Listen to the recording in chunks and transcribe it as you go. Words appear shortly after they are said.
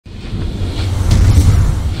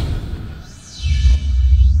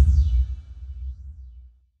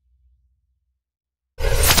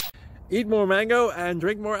Eat more mango and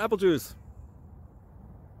drink more apple juice.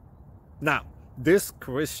 Now, this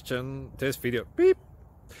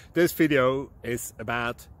video is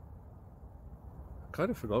about, I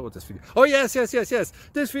kind of forgot what this video. Oh yes.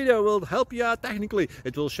 This video will help you out technically.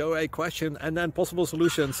 It will show a question and then possible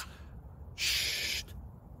solutions. Shh.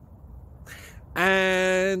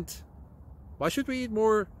 And why should we eat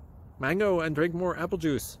more mango and drink more apple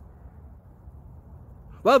juice?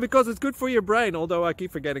 Well, because it's good for your brain, although I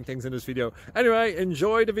keep forgetting things in this video. Anyway,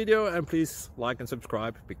 enjoy the video and please like and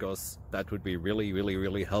subscribe, because that would be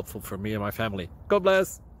really helpful for me and my family. God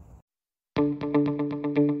bless!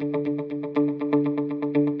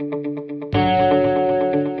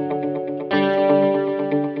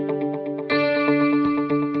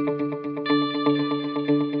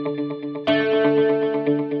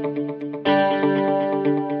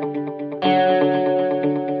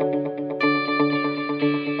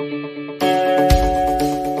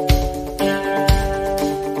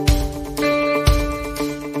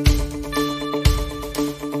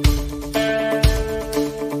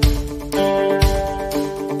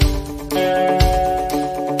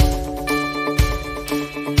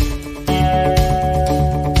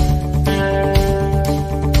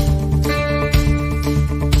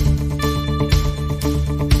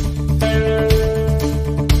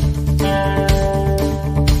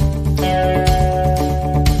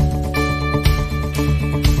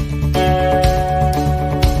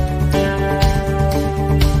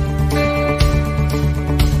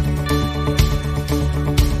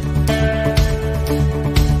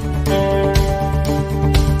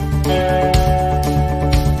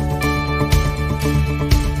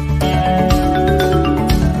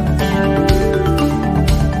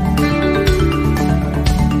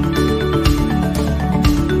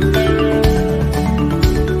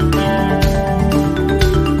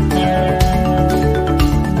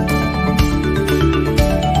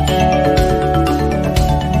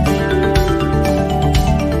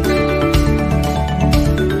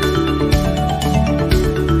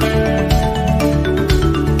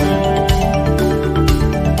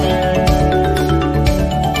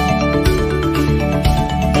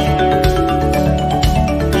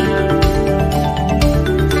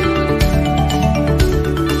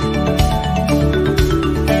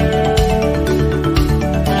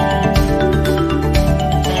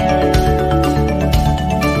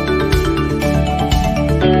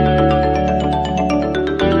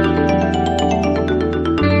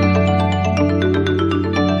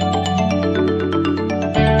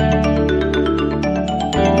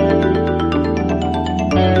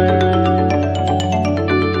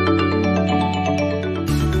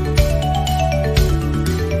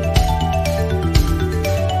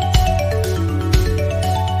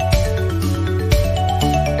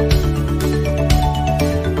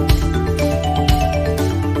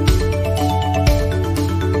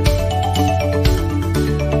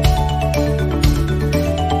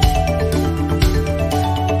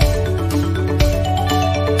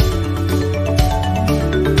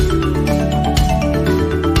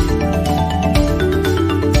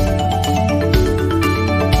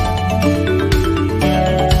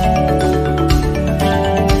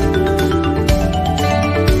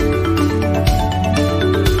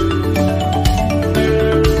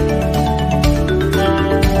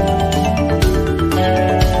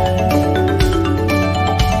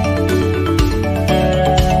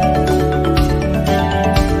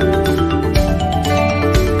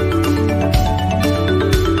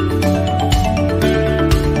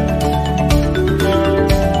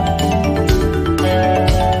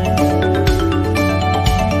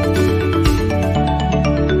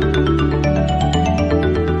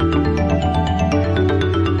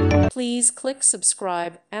 Please click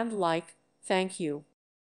subscribe and like. Thank you.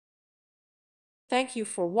 Thank you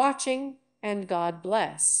for watching, and God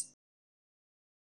bless.